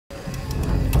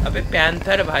अबे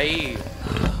पैंथर भाई।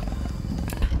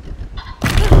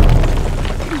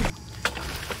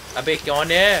 अबे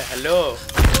कौन है? हेलो।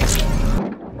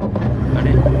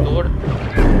 अरे तोड़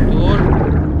तोड़।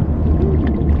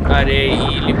 अरे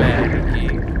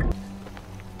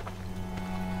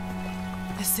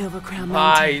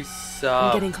भाई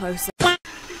साहब।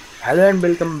 Hello and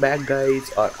welcome back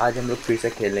guys, और आज हम लोग फिर से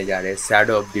खेलने जा रहे हैं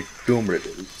शैडो ऑफ द टूम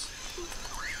रेबल्स।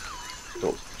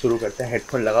 तो शुरू करते हैं।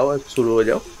 हेडफोन लगाओ और शुरू हो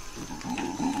जाओ।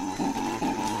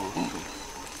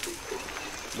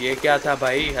 ये क्या था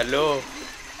भाई? हेलो।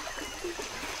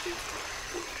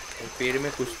 पैर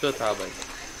में कुछ तो था भाई।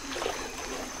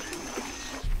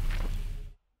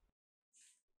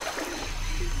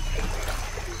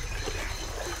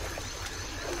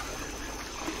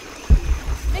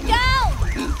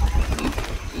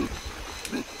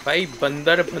 भाई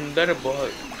बंदर बंदर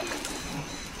बहुत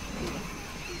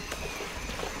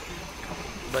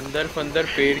बंदर बंदर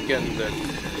पेड़ के अंदर।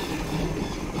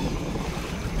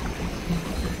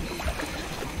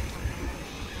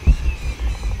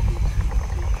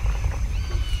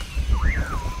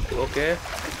 ओके,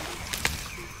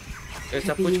 ये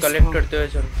सब कुछ कलेक्ट करते हुए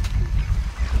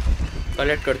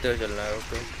चलना है।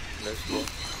 Okay let's go.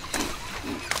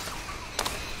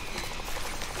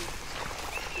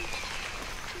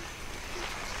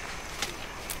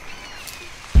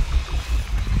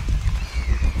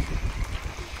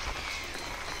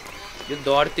 ये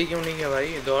दौड़ती क्यों नहीं है भाई?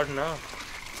 दौड़ ना।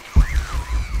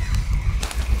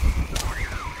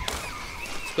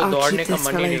 इसको दौड़ने का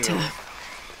मन ही नहीं है।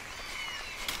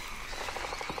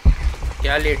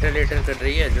 क्या लेटर लेटर कर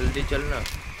रही है? जल्दी चलना।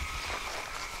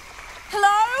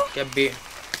 हेलो? क्या बे?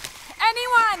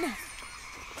 Anyone?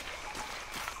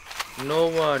 No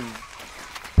one.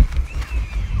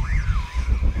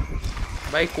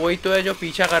 भाई कोई तो है जो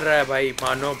पीछा कर रहा है भाई।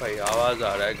 मानो भाई, आवाज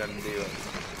आ रहा है गंदी वाली।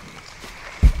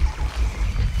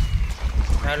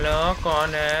 हेलो,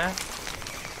 कौन है?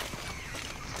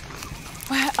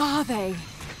 Where are they?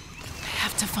 I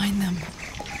have to find them.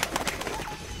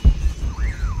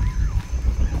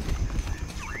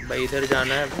 भाई इधर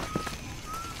जाना है।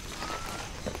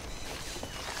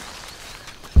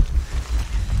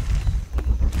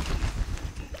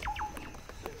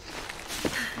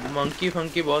 मंकी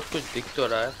फंकी बहुत कुछ दिख तो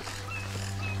रहा है।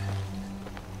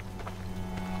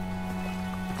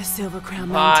 The Silver Crown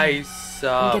भाई Mountain. I'm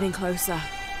साहब getting closer.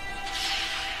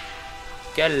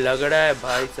 क्या लग रहा है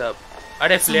भाई साहब?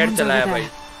 अरे फ्लेयर Someone's चलाया over भाई।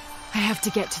 there. I have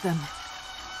to get to them.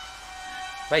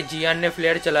 भाई जियान ने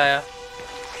फ्लेयर चलाया।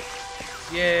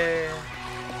 ये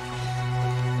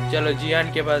चलो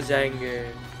जियान के पास जाएंगे।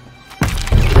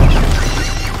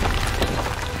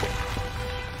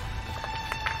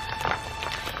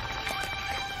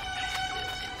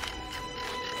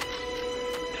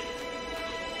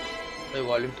 मैं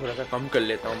वॉल्यूम थोड़ा सा कम कर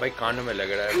लेता हूँ भाई, कानों में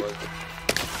लग रहा है बहुत।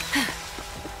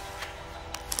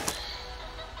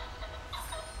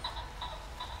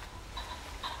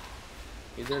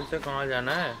 इधर से कहाँ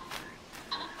जाना है?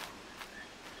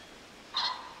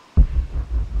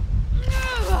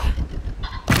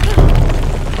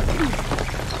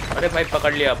 अरे भाई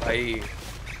पकड़ लिया भाई।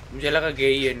 मुझे लगा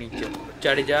गई है नीचे।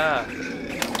 चढ़ जा।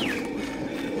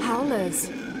 Howlers.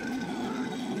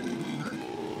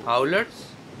 हाउलर्स?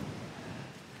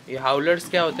 ये हाउलर्स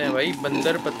क्या होते हैं भाई?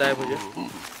 बंदर पता है मुझे।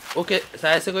 ओके,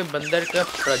 शायद से कोई बंदर का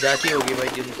प्रजाति होगी भाई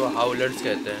जिनको हाउलर्स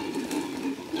कहते हैं।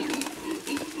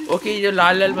 ओके, ये जो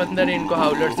लाल लाल बंदर है इनको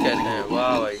हाउलर्स कहते हैं।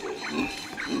 वाह भाई।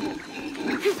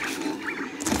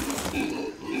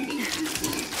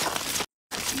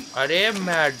 अरे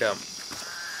मैडम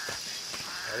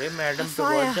तो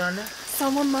बहुत जान है।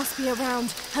 Someone must be around.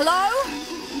 Hello?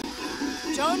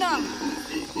 Jonah?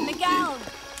 Miguel?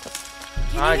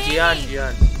 हाँ जियान।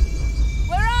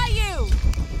 Where are you?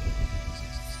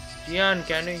 Jian,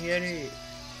 can you hear me?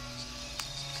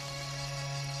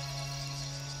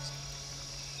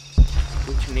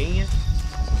 कुछ नहीं है।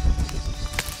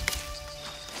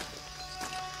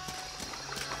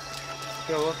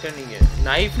 क्या हुआ? क्या नहीं है?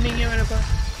 नाइफ नहीं है मेरे पास।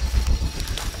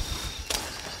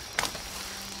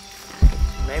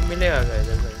 नाइफ मिलेगा क्या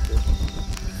इधर से?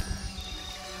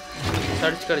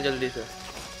 सर्च कर जल्दी से।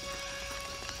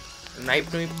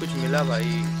 नाइफ में कुछ मिला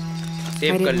भाई।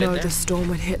 सेव कर लेते हैं। The storm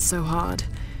would hit so hard.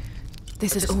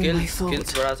 This is all my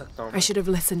fault. बढ़ा सकता हूँ। I should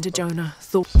have listened to Jonah.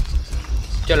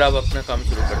 चलो अब अपना काम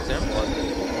शुरू करते हैं। बहुत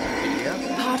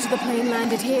Part of the plane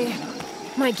landed here.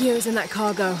 My gear is in that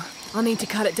cargo. I'll need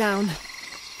to cut it down.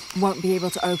 Won't be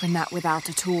able to open that without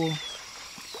a tool.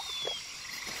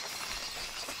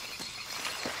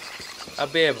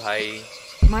 अबे भाई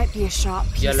Might be a sharp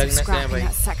piece of scrap in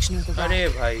that section of the wreck. अरे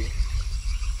भाई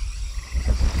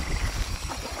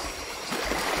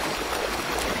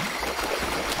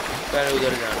पहले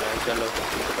उधर जाना है, चलो।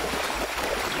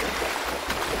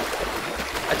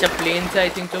 अच्छा, प्लेन से आई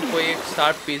थिंक तो कोई एक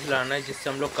शार्प पीस लाना है जिससे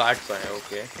हम लोग काट पाए।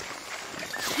 ओके,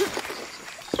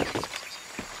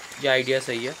 ये आइडिया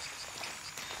सही है।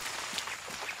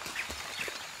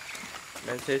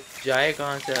 वैसे जाए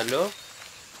कहाँ से? हेलो,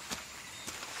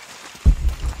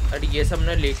 अरे ये सब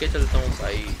मैं लेके चलता हूँ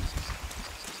भाई।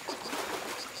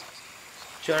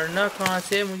 चढ़ना कहाँ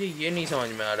से मुझे ये नहीं समझ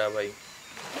में आ रहा भाई।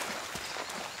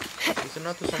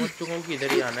 इतना तो समझ चुका हूँ कि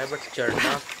इधर ही आना है, बट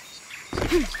चढ़ना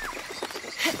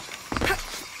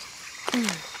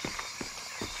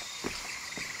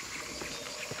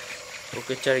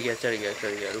ओके, चढ़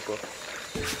गया। रुको,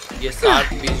 ये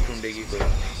 7 पीस ढूंढेगी कोई।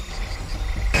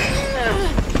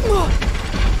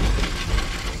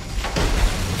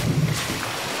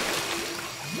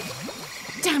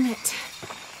 Damn it.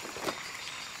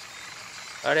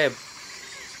 अरे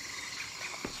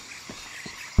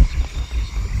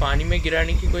पानी में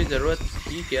गिराने की कोई जरूरत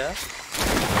थी क्या?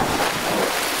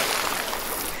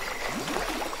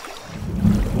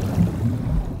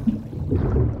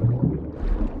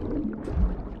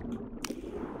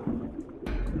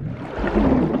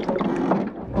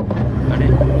 अरे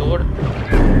तोड़।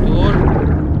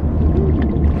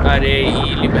 अरे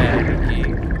ईली बहन की।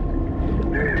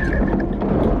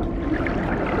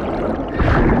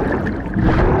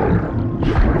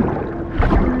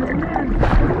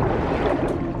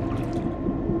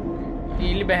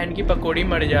 बहन की पकोड़ी,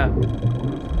 मर जा।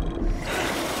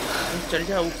 चल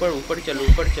जा ऊपर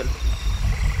चल।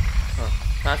 हाँ,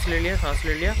 सांस ले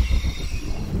लिया।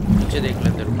 नीचे देख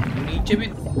लेते, नीचे भी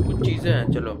कुछ चीजें हैं।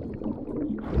 चलो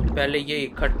पहले ये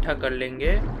इकट्ठा कर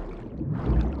लेंगे,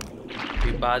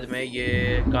 फिर बाद में ये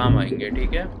काम आएंगे,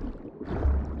 ठीक है?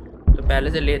 तो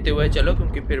पहले से लेते हुए चलो,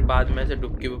 क्योंकि फिर बाद में से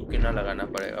डुबकी ना लगाना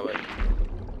पड़ेगा भाई।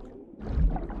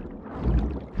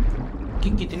 कि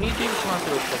कितनी देर सांस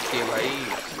रोक सकती है भाई?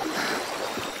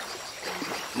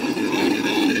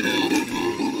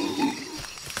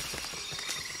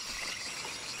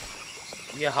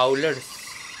 ये हाउलर्स।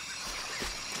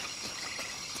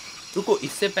 रुको,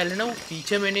 इससे पहले ना वो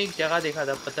पीछे मैंने एक जगह देखा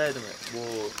था, पता है तुम्हें?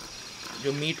 वो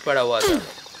जो मीट पड़ा हुआ था,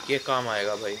 ये काम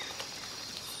आएगा भाई।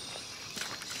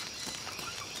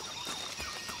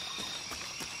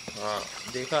 हाँ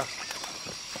देखा,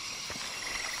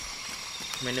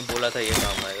 मैंने बोला था ये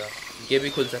काम आएगा। ये भी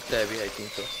खुल सकता है अभी, आई थिंक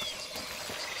तो।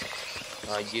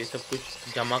 हाँ, ये सब कुछ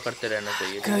जमा करते रहना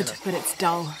चाहिए। Good, but it's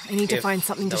dull. I need to find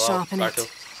something to sharpen it.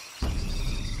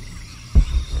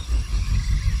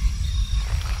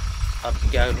 अब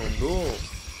क्या ढूंढूं?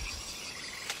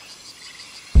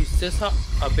 इससे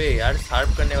अबे यार,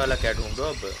 शार्प करने वाला क्या ढूंढो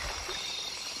अब?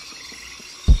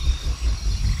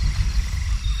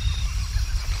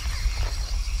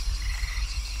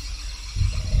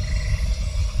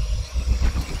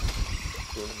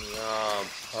 दुनिया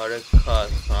भर का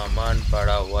सामान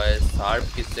पड़ा हुआ है,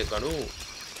 शार्प किससे करूं?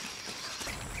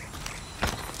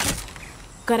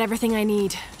 Got everything I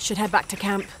need. Should head back to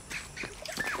camp.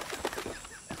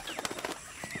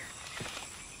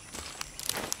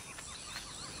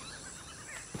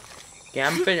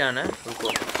 Camp पे जाना है? रुको,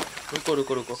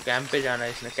 कैंप पे जाना है।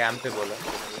 इसने कैंप पे बोला।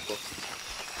 रुको,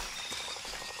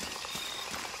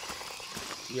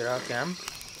 ये रहा कैंप।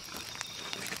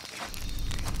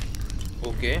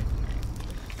 Okay,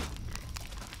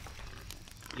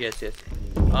 yes.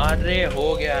 अरे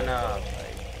हो गया ना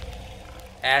भाई,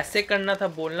 ऐसे करना था,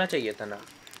 बोलना चाहिए था ना।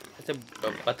 ऐसे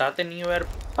बताते नहीं हो यार,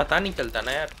 पता नहीं चलता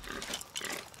ना यार।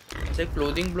 ऐसे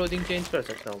क्लोथिंग चेंज कर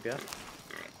सकता हूँ क्या?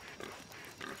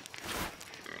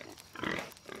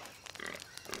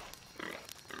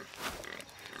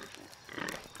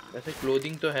 वैसे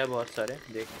क्लोथिंग तो है बहुत सारे,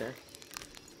 देखते हैं।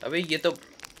 अबे ये तो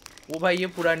वो भाई, ये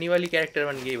पुरानी वाली कैरेक्टर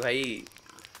बन गई भाई।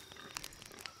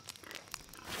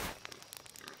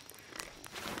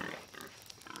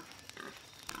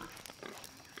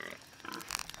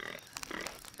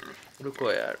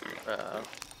 रुको यार,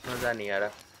 मज़ा नहीं आ रहा।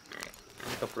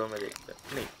 कपड़ों में देखते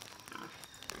हैं, नहीं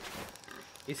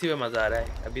इसी में मज़ा आ रहा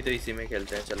है। अभी तो इसी में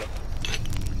खेलते हैं, चलो।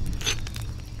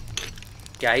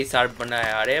 क्या ही शार्प बना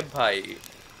है, अरे भाई।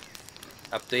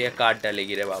 अब तो ये काट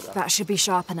डालेगी रे बाबा। That should be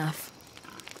sharp enough.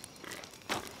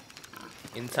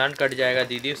 इंसान कट जाएगा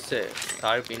दीदी उससे।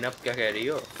 शार्प इनफ क्या कह रही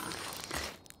हो?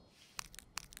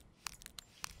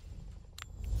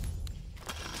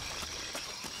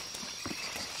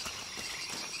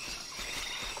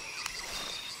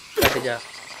 कट जा।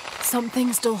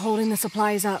 Something's still holding the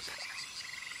supplies up.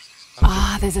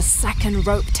 Ah, there's a second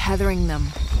rope tethering them.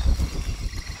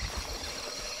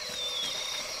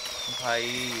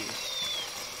 भाई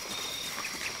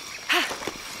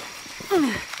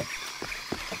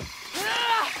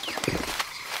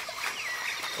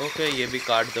ओके, ये भी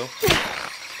काट दो।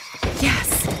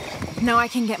 Yes. Now I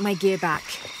can get my gear back.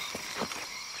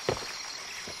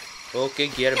 Okay,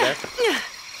 gear back.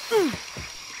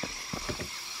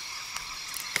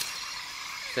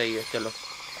 सही है, चलो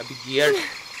अभी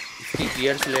इसकी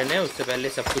गियर्स लेने हैं, उससे पहले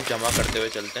सब कुछ जमा करते हुए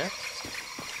चलते हैं,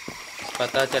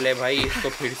 पता चले भाई इसको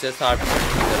फिर से 60 करने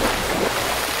की जरूरत है।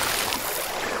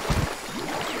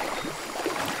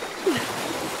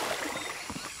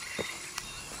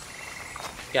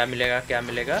 क्या मिलेगा, क्या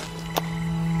मिलेगा?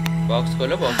 बॉक्स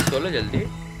खोलो जल्दी।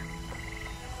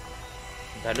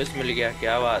 धनुष मिल गया,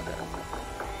 क्या बात है।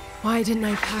 Why didn't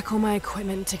I pack all my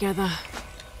equipment together?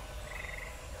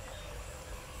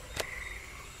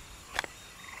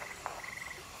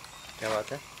 क्या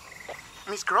बात है?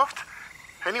 Miss Croft?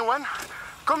 Anyone?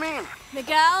 Come in.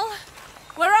 Miguel,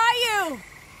 where are you?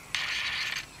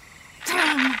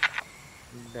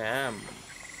 Dam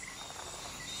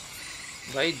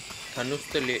भाई, धनुष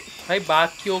तो ले भाई,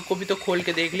 बाकियों को भी तो खोल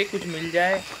के देख ले, कुछ मिल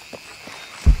जाए।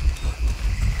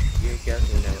 ये क्या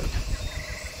सीन है भाई?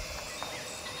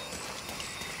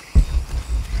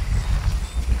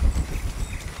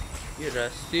 ये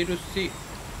रस्सी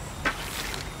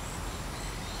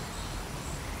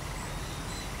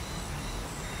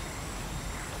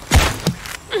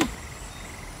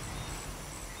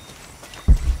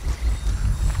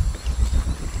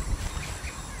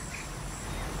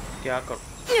क्या करो?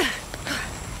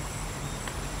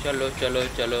 चलो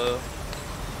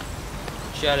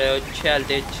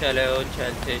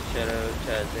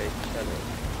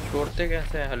छोड़ते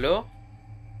कैसे हैं? हेलो,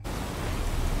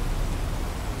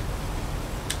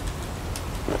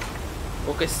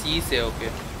 ओके, सी से। Okay,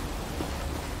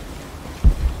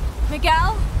 Miguel?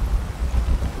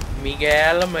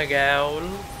 Miguel.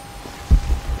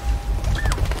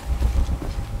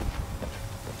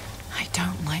 I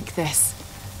don't like this.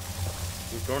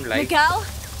 You don't like? Miguel?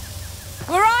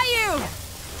 Where are you?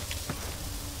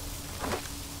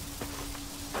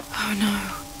 Oh no.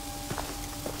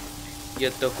 ये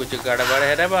तो कुछ गड़बड़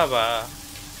है रे बाबा।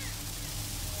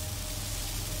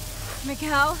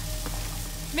 Miguel?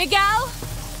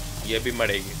 ये भी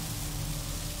मरेगी।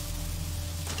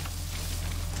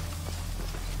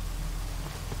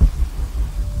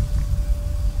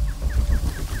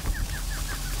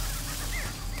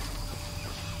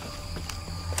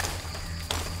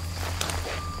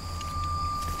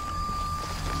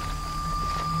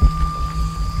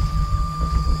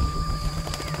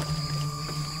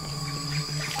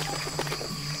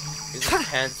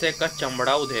 भैंसे का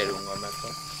चमड़ा उधेरूंगा मैं तो।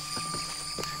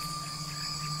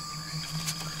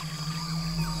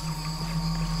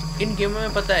 इन गेमों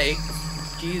में पता है एक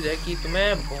चीज है कि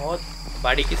तुम्हें बहुत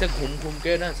बारीकी से घूम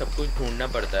के ना सब कुछ ढूंढना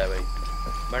पड़ता है भाई,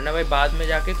 वरना भाई बाद में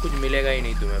जाके कुछ मिलेगा ही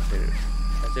नहीं तुम्हें। फिर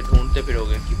ऐसे ढूंढते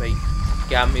फिरोगे कि भाई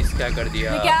क्या मिस क्या कर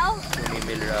दिया, क्यों नहीं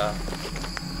मिल रहा।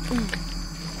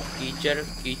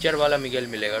 कीचड़ वाला मिगेल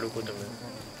मिलेगा, रुको तुम्हें।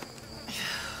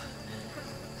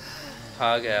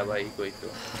 खा गया भाई कोई तो।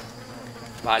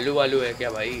 भालू है क्या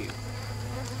भाई?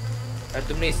 अरे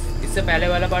तुमने इससे पहले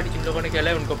वाला पार्ट जिन लोगों ने खेला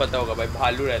है उनको पता होगा भाई,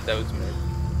 भालू रहता है उसमें।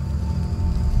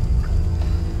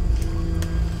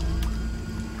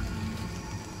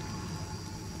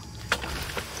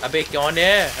 अबे कौन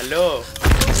है? हेलो,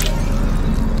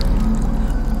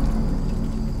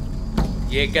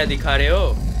 ये क्या दिखा रहे हो?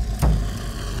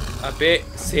 अबे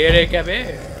शेर है क्या बे?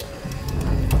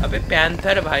 अबे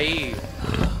पैंथर भाई।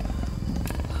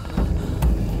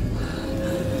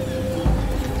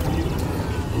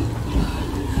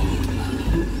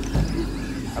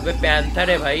 अबे पैंथर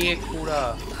है भाई एक पूरा।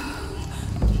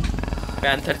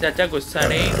 पैंथर चाचा गुस्सा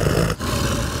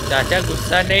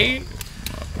नहीं।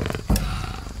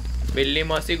 बिल्ली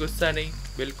मौसी गुस्सा नहीं,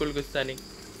 बिल्कुल गुस्सा नहीं।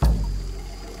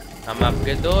 हम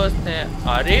आपके दोस्त हैं।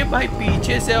 अरे भाई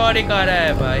पीछे से और एक आ रहा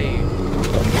है भाई।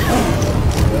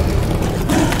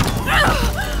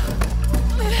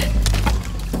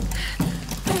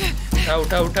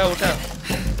 उठा।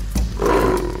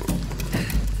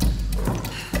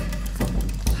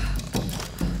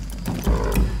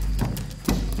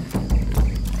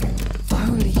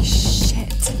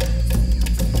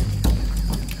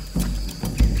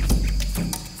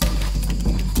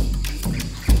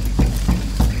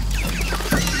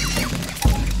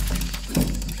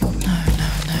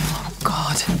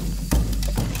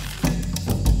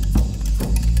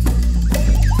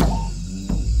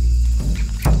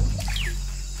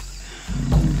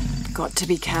 Got to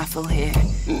be careful here.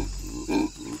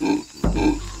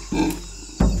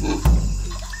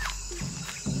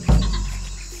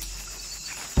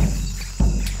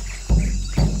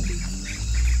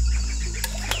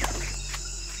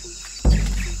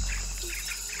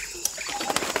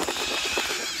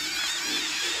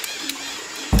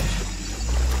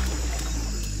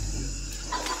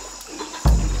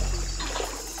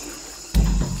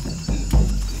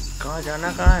 कहाँ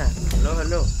जाना कहाँ है? Hello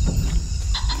hello.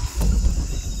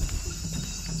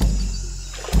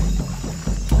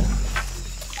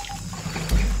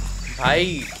 भाई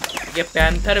ये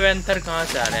पैंथर वैंथर कहाँ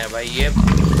से आ रहे हैं भाई ये?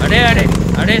 अरे अरे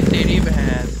अरे तेरी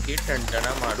भैंस की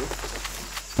टंटना मारू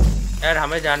यार,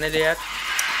 हमें जाने दे यार।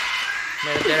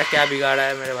 मैंने तेरा क्या बिगाड़ा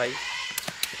है मेरे भाई?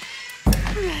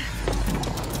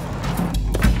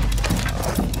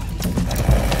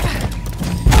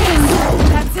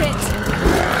 That's it.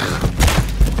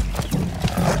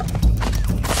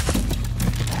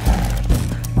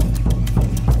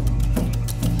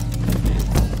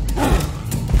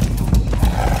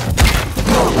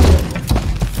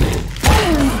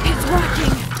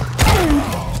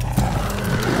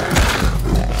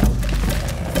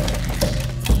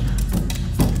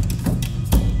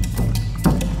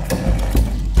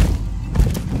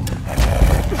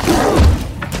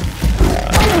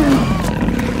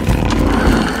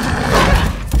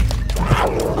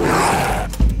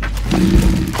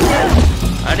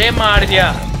 अरे मार दिया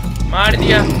मार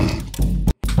दिया।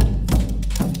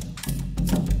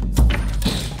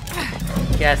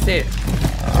 कैसे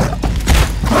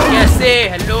कैसे?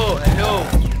 हेलो हेलो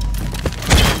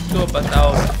तो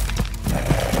बताओ।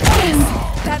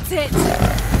 That's it.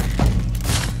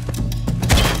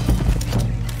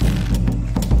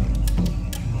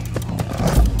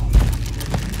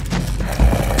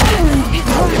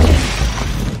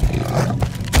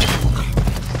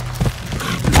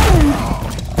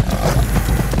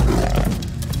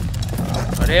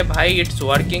 अरे भाई इट्स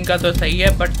वर्किंग का तो सही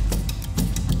है बट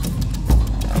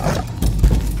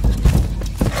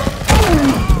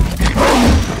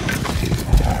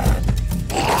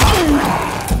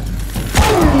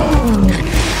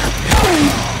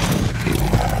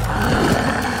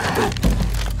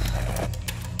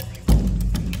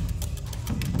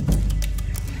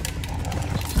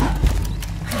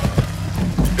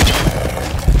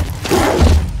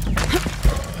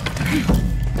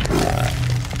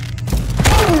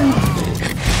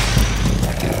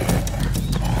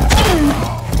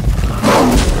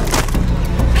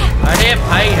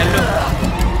भाई हेलो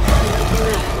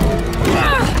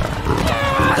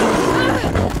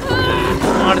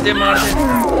मार दे मार दे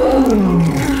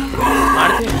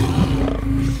मार दे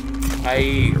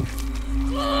भाई,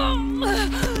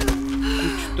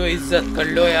 कुछ तो इज्जत कर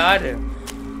लो यार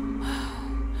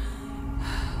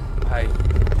भाई।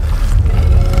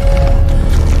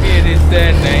 फिर से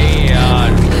नहीं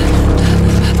यार,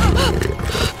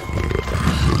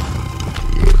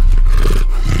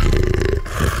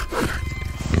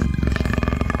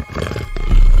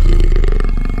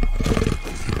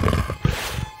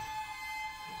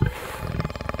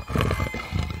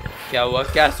 क्या हुआ?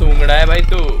 क्या सूंघ रहा है भाई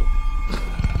तू?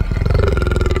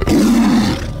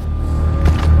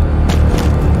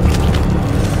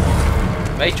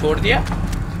 भाई छोड़ दिया?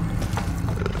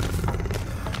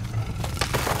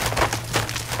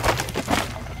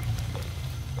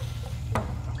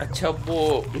 अच्छा वो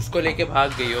उसको लेके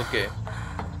भाग गई। ओके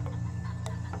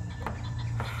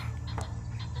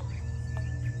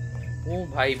ओ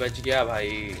भाई बच गया भाई,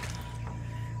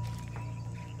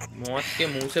 मौत के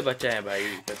मुंह से बचा है भाई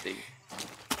कतई।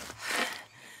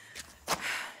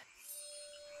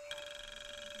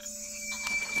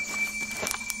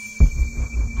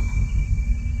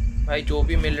 भाई जो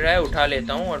भी मिल रहा है उठा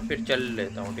लेता हूँ और फिर चल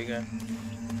लेता हूँ, ठीक है?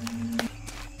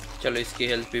 चलो इसकी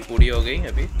हेल्थ भी पूरी हो गई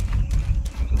अभी।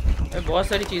 बहुत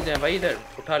सारी चीजें हैं भाई इधर,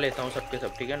 उठा लेता हूँ सबके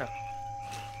सब, ठीक है ना?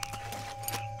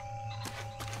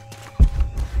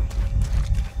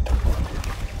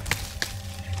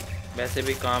 वैसे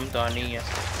भी काम तो आनी है,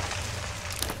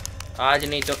 आज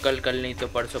नहीं तो कल, कल नहीं तो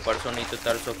परसों, परसों नहीं तो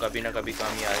तरसों, कभी ना कभी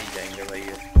काम ही आ ही जाएंगे भाई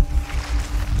ये।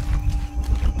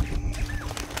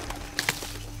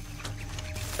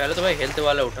 पहले तो भाई हेल्थ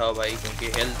वाला उठाओ भाई, क्योंकि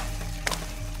हेल्थ।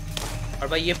 और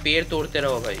भाई ये पेड़ तोड़ते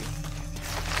रहो भाई,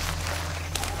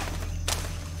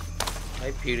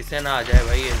 भाई फिर से ना आ जाए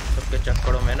भाई इन सब के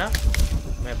चक्करों में ना।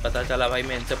 मैं पता चला भाई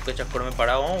मैं इन सब के चक्करों में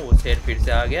पड़ा हुआ हूँ, वो शेर फिर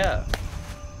से आ गया,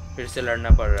 फिर से लड़ना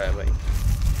पड़ रहा है भाई।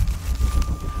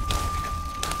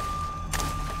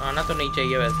 आना तो नहीं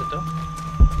चाहिए वैसे तो।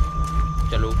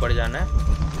 चलो ऊपर जाना है।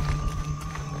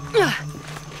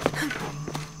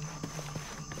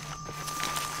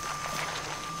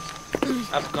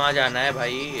 अब कहाँ जाना है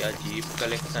भाई? अजीब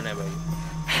कलेक्शन है भाई।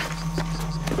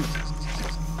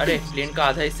 अरे प्लेन का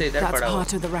आधा हिस्सा इधर पड़ा हुआ।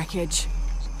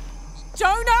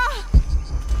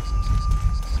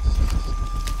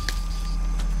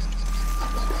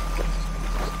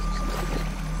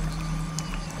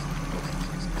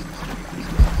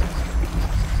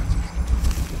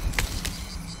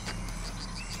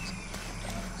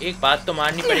 एक बात तो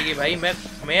माननी पड़ेगी भाई,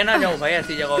 मैं ना जाऊं भाई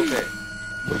ऐसी जगहों पे,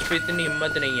 मुझ पे इतनी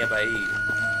हिम्मत नहीं है भाई।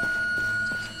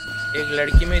 एक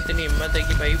लड़की में इतनी हिम्मत है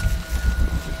कि भाई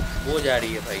वो जा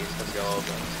रही है भाई इन सब जगहों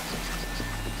पर।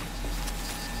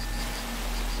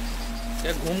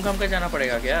 क्या घूम घाम कर जाना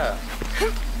पड़ेगा क्या?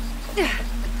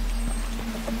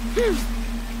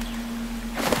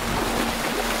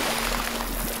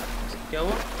 क्या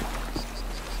हुआ?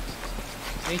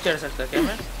 नहीं चढ़ सकता क्या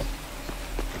मैं?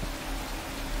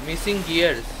 Missing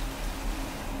gears.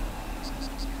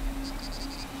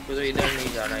 तो इधर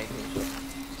नहीं जाना है,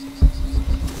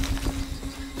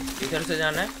 इधर से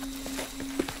जाना है।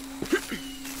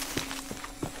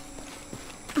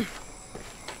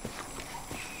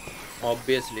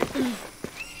 ऑब्वियसली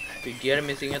गियर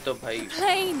मिसिंग है तो भाई।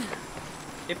 Plane.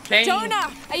 Plane. Jonah,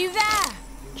 are you there?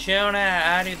 Zona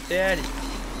are you there?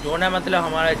 जोना मतलब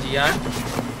हमारा जियान।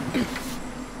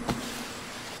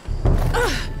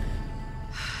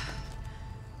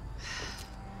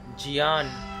 जियान।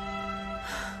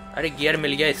 अरे गियर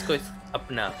मिल गया इसको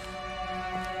अपना।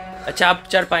 अच्छा अब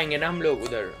चढ़ पाएंगे ना हम लोग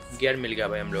उधर? गियर मिल गया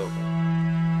भाई हम लोग को।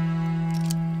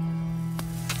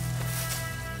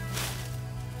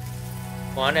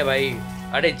 कौन है भाई?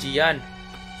 अरे जियान।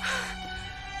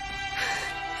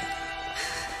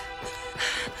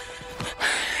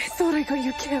 I thought I got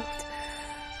you killed.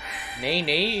 नहीं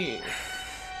नहीं,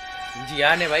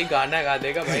 जियान है भाई, गाना गा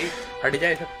देगा भाई। हट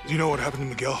जाए सब। Do you know what happened to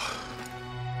Miguel?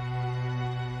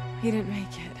 He didn't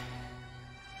make it.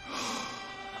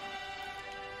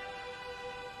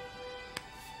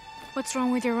 What's wrong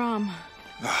with your arm?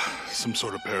 Some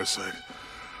sort of parasite.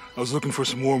 I was looking for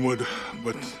some wormwood,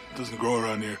 but it doesn't grow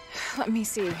around here. Let me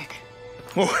see.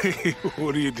 Oh, hey,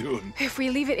 what are you doing? If we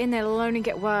leave it in there, it'll only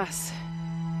get worse.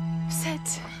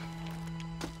 Sit.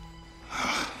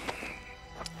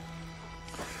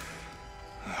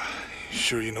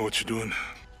 Sure you know what you're doing?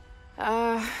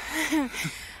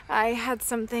 I had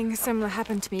something similar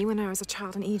happen to me when I was a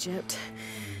child in Egypt.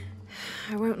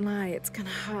 I won't lie, it's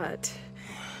gonna hurt.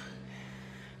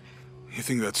 You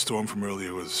think that storm from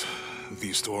earlier was the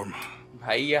storm?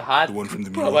 भाई ये हाथ, The one from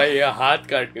the mule? भाई ये हाथ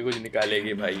काट के कुछ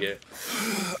निकालेगी भाई ये।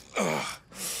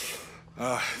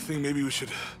 I think maybe we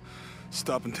should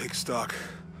stop and take stock.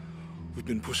 We've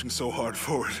been pushing so hard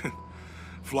forward,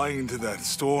 flying into that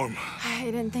storm. I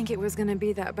didn't think it was gonna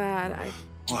be that bad.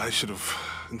 Well, I should have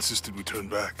insisted we turn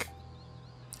back.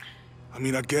 I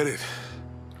mean, I get it.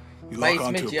 You भाई lock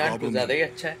इसमें onto a जियान कुछ problem, ज़्यादा ही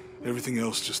अच्छा है। everything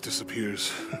else just disappears.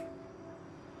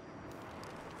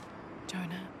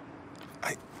 Jonah.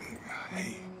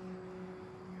 Hey,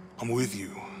 I'm with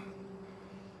you.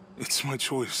 It's my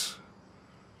choice,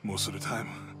 most of the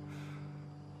time.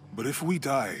 But if we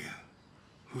die,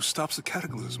 who stops the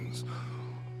cataclysms?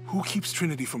 Who keeps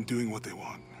Trinity from doing what they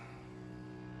want?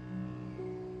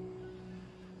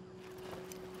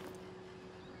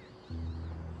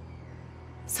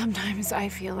 Sometimes I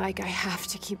feel like I have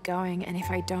to keep going, and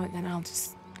if I don't, then I'll just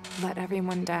let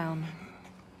everyone down.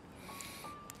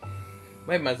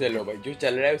 भाई मजे लो भाई, जो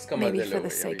चल रहा है उसका Maybe मजे लो for the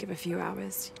भाई sake अभी। of a few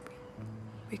hours,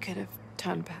 we could have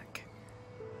turned back.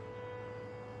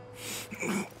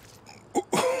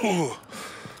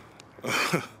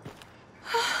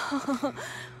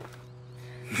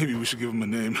 Maybe we should give him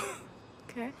a name.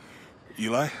 Okay.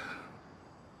 Eli?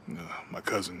 My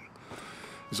cousin.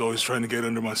 He's always trying to get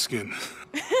under my skin.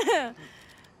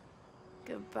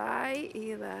 Goodbye,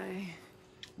 Eli.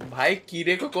 भाई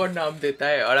कीड़े को कौन नाम देता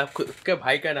है? और आप खुद के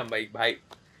भाई का नाम भाई भाई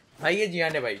भाई ये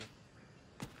जियान है भाई,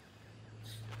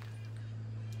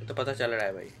 तो पता चल रहा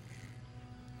है भाई।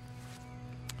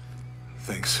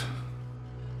 Thanks.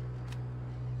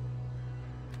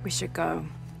 We should go.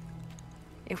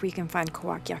 If we can find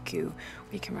Kawakyaku,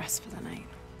 we can rest for the night.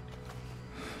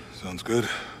 Sounds good.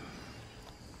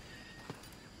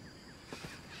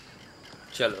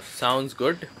 चलो, sounds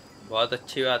good, बहुत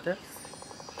अच्छी बात है।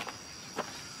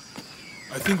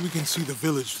 I think we can see the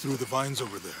village through the vines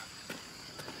over there.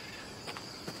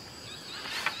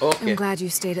 Okay. I'm glad you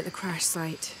stayed at the crash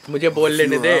site. मुझे बोल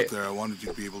लेने दे। Out there, I wanted you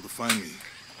to be able to find me.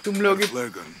 तुम लोग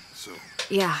Flare gun, so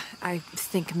Yeah, I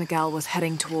think Miguel was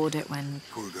heading toward it when...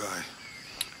 poor guy.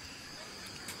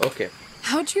 Okay.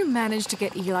 How'd you manage to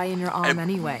get Eli in your arm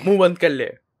anyway? मुंह बंद कर ले।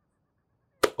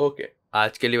 Okay,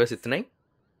 आज के लिए बस इतना ही।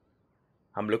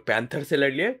 हम लोग पैंथर से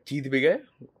लड़ लिए, जीत भी गए।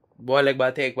 वो अलग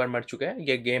बात है, एक बार मर चुका है,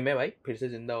 ये गेम है भाई, फिर से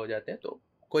जिंदा हो जाते हैं तो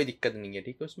कोई दिक्कत नहीं है,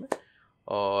 ठीक है उसमें।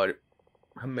 और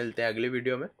हम मिलते हैं अगले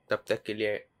वीडियो में, तब तक के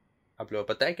लिए आप लोगों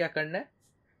को पता है क्या करना है,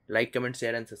 like comment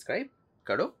share and subscribe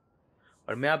करो।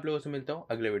 और मैं आप लोगों से मिलता हूँ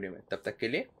अगले वीडियो में, तब तक के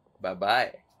लिए बाय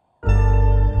बाय।